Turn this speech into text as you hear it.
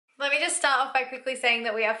Let me just start off by quickly saying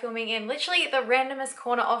that we are filming in literally the randomest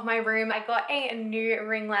corner of my room. I got a new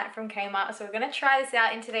ring light from Kmart, so we're going to try this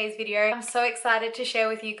out in today's video. I'm so excited to share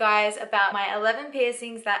with you guys about my 11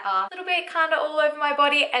 piercings that are a little bit kind of all over my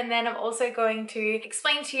body, and then I'm also going to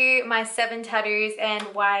explain to you my 7 tattoos and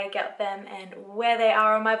why I get them and where they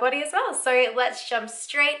are on my body as well. So let's jump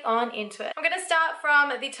straight on into it. I'm going to start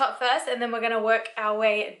from the top first, and then we're going to work our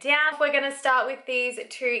way down. We're going to start with these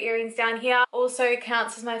 2 earrings down here. Also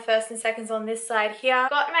counts as my first and seconds on this side here.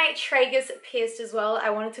 Got my tragus pierced as well. I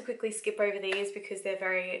wanted to quickly skip over these because they're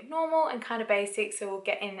very normal and kind of basic, so we'll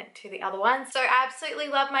get into the other ones. So I absolutely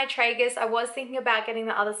love my tragus. I was thinking about getting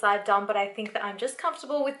the other side done, but I think that I'm just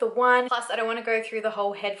comfortable with the one. Plus I don't want to go through the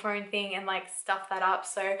whole headphone thing and like stuff that up,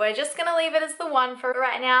 so we're just gonna leave it as the one for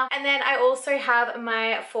right now. And then I also have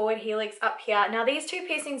my forward helix up here. Now these 2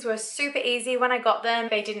 piercings were super easy when I got them.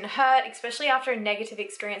 They didn't hurt, especially after a negative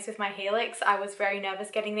experience with my helix. I was very nervous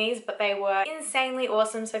getting these, but they were insanely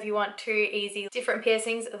awesome. So if you want 2 easy different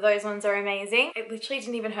piercings, those ones are amazing. It literally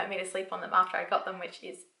didn't even hurt me to sleep on them after I got them, which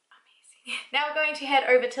is amazing. Now we're going to head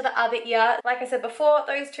over to the other ear. Like I said before,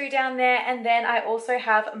 those 2 down there, and then I also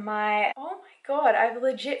have my, oh my god, I've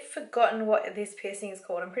legit forgotten what this piercing is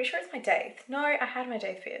called. I'm pretty sure it's my daith. No, I had my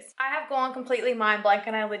daith pierced. I have gone completely mind blank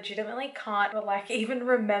and I legitimately can't like even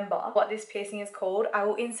remember what this piercing is called. I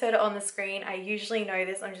will insert it on the screen. I usually know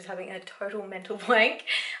this. I'm just having a total mental blank.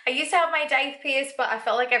 I used to have my daith pierced, but I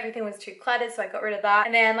felt like everything was too cluttered, so I got rid of that.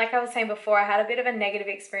 And then like I was saying before, I had a bit of a negative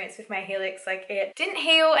experience with my helix. Like it didn't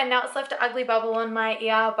heal and now it's left an ugly bubble on my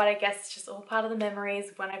ear, but I guess it's just all part of the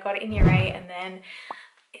memories when I got it in year 8, and then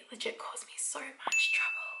it legit caused me so much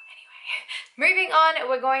trouble. Moving on,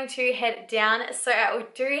 we're going to head down. So I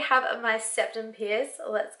do have my septum pierce.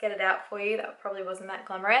 Let's get it out for you. That probably wasn't that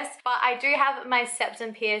glamorous, but I do have my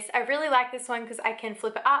septum pierce. I really like this one because I can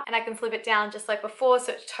flip it up and I can flip it down just like before,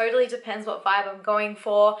 so it totally depends what vibe I'm going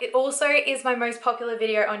for. It also is my most popular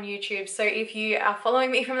video on YouTube, so if you are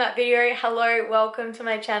following me from that video, hello, welcome to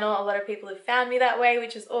my channel. A lot of people have found me that way,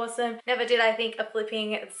 which is awesome. Never did I think a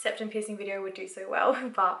flipping septum piercing video would do so well,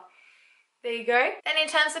 but there you go. Then in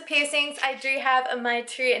terms of piercings, I do have my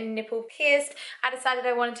 2 nipple pierced. I decided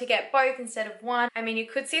I wanted to get both instead of one. I mean, you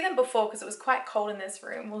could see them before because it was quite cold in this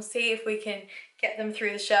room. We'll see if we can get them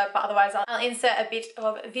through the shirt, but otherwise I'll insert a bit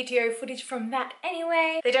of video footage from that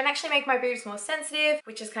anyway. They don't actually make my boobs more sensitive,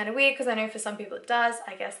 which is kind of weird because I know for some people it does.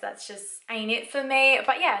 I guess that's just ain't it for me.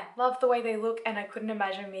 But yeah, love the way they look and I couldn't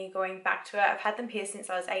imagine me going back to it. I've had them pierced since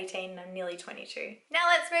I was 18 and I'm nearly 22. Now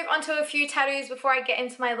let's move on to a few tattoos before I get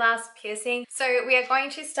into my last piercing. So we are going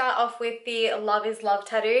to start off with the Love is Love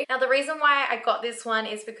tattoo. Now the reason why I got this one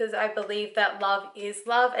is because I believe that love is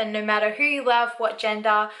love, and no matter who you love, what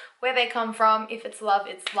gender, where they come from, if it's love,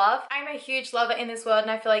 it's love. I'm a huge lover in this world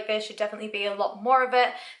and I feel like there should definitely be a lot more of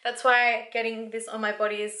it. That's why getting this on my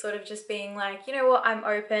body is sort of just being like, you know what, I'm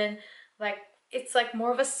open. Like, it's like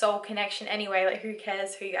more of a soul connection anyway. Like, who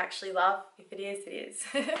cares who you actually love? If it is, it is.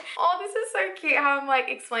 Oh, this is so cute how I'm like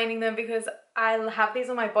explaining them, because I have these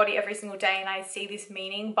on my body every single day and I see this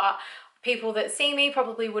meaning, but people that see me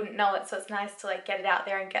probably wouldn't know it, so it's nice to like get it out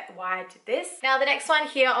there and get why I did this. Now the next one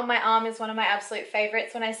here on my arm is one of my absolute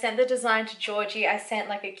favorites. When I sent the design to Georgie, I sent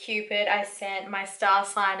like a cupid, I sent my star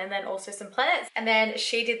sign, and then also some planets, and then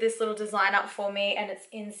she did this little design up for me and it's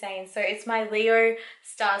insane. So it's my Leo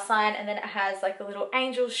star sign, and then it has like a little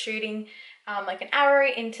angel shooting like an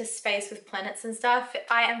arrow into space with planets and stuff.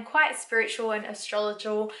 I am quite spiritual and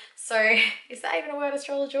astrological, so is that even a word,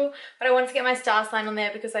 astrological? But I wanted to get my star sign on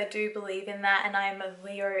there because I do believe in that, and I am a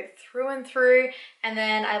Leo through and through. And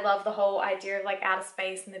then I love the whole idea of like outer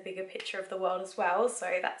space and the bigger picture of the world as well, so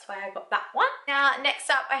that's why I got that one. Now next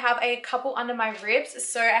up, I have a couple under my ribs.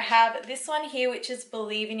 So I have this one here, which is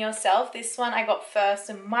Believe in Yourself. This one I got first,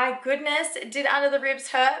 and my goodness, did under the ribs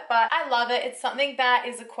hurt, but I love it. It's something that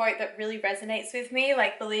is a quote that really resonates with me,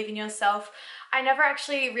 like believe in yourself. I never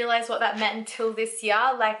actually realized what that meant until this year.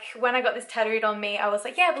 Like when I got this tattooed on me, I was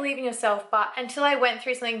like, yeah, believe in yourself. But until I went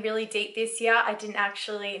through something really deep this year, I didn't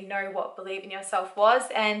actually know what believe in yourself was.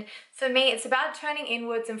 And for me, it's about turning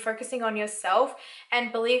inwards and focusing on yourself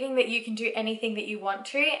and believing that you can do anything that you want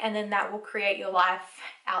to, and then that will create your life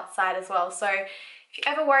outside as well. So if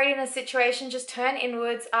you're ever worried in a situation, just turn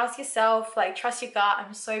inwards, ask yourself, like trust your gut.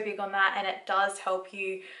 I'm so big on that, and it does help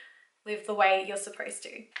you live the way you're supposed to.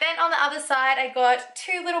 Then on the other side, I got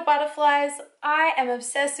two little butterflies. I am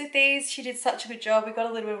obsessed with these. She did such a good job. We got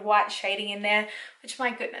a little bit of white shading in there, which,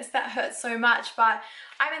 my goodness, that hurts so much, but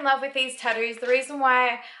I'm in love with these tattoos. The reason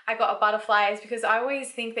why I got a butterfly is because I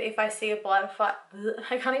always think that if I see a butterfly,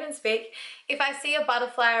 I can't even speak. If I see a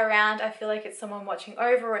butterfly around, I feel like it's someone watching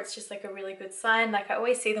over, or it's just like a really good sign. Like, I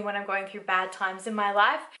always see them when I'm going through bad times in my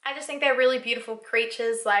life. I just think they're really beautiful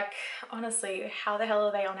creatures. Like, honestly, how the hell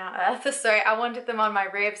are they on our earth? So I wanted them on my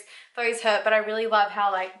ribs. Those hurt, but I really love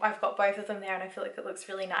how, like, I've got both of them there and I feel like it looks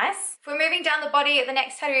really nice. If we're moving down the body, the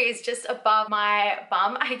next tattoo is just above my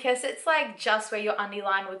bum. I guess it's like just where your undie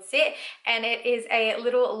line would sit, and it is a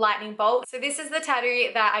little lightning bolt. So this is the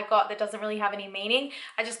tattoo that I got that doesn't really have any meaning.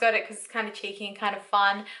 I just got it because it's kind of cheeky and kind of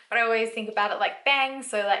fun, but I always think about it like bang,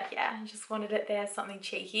 so like, yeah, I just wanted it there, something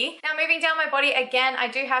cheeky. Now moving down my body, again, I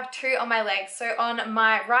do have two on my legs. So on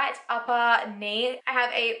my right upper knee, I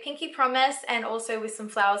have a pinky promise, and also with some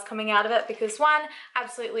flowers coming out of it, because one,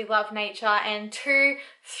 absolutely love nature, and two,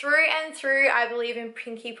 through and through, I believe in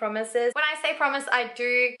pinky promises. When I say promise, I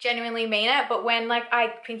do genuinely mean it, but when like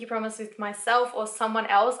I pinky promise with myself or someone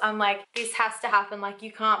else, I'm like, this has to happen, like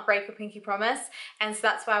you can't break a pinky promise. And so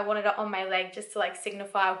that's why I wanted it on my leg, just to like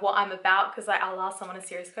signify what I'm about, because like I'll ask someone a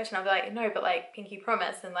serious question, I'll be like, no, but like pinky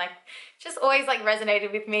promise, and like just always like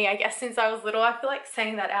resonated with me, I guess, since I was little. I feel like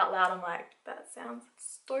saying that out loud, I'm like, that sounds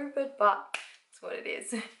stupid, but it's what it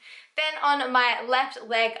is. Then on my left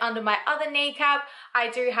leg under my other kneecap, I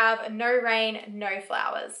do have no rain, no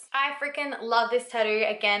flowers. I freaking love this tattoo.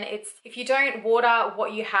 Again, it's if you don't water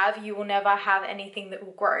what you have, you will never have anything that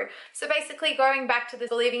will grow. So basically, going back to this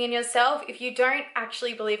believing in yourself, if you don't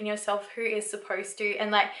actually believe in yourself, who is supposed to? And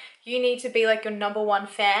like, you need to be like your #1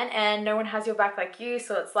 fan, and no one has your back like you.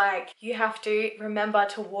 So it's like, you have to remember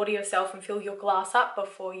to water yourself and fill your glass up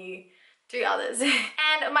before you do others.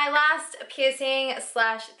 And my last piercing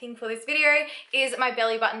slash thing for this video is my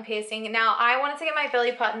belly button piercing. Now, I wanted to get my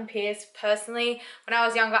belly button pierced personally. When I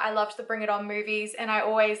was younger, I loved the Bring It On movies, and I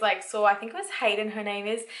always like saw, I think it was Hayden, her name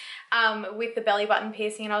is, with the belly button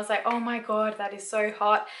piercing, and I was like, oh my god, that is so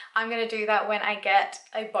hot. I'm gonna do that when I get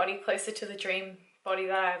a body closer to the dream body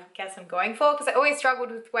that I guess I'm going for, because I always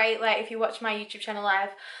struggled with weight. Like, if you watch my YouTube channel,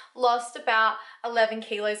 I've lost about 11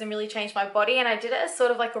 kilos and really changed my body, and I did it as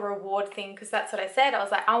sort of like a reward thing, because that's what I said. I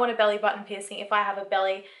was like, I want a belly button piercing if I have a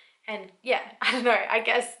belly, and yeah, I don't know, I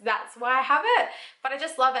guess that's why I have it. But I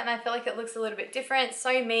just love it, and I feel like it looks a little bit different,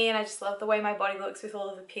 so me, and I just love the way my body looks with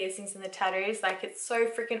all of the piercings and the tattoos. Like, it's so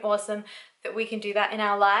freaking awesome that we can do that in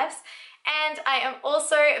our lives. And I am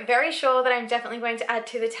also very sure that I'm definitely going to add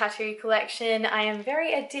to the tattoo collection. I am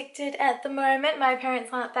very addicted at the moment. My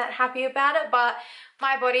parents aren't that happy about it, but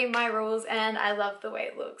my body, my rules, and I love the way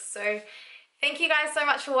it looks. So thank you guys so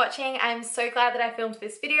much for watching. I'm so glad that I filmed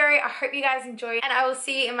this video. I hope you guys enjoyed, and I will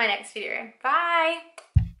see you in my next video. Bye!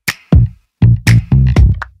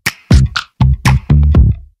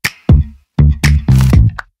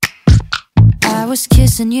 I was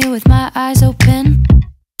kissing you with my eyes open,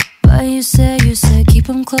 but you said keep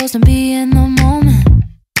them closed and be in the moment.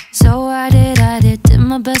 So I did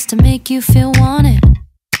my best to make you feel wanted.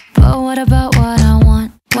 But what about what I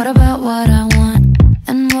want? What about what I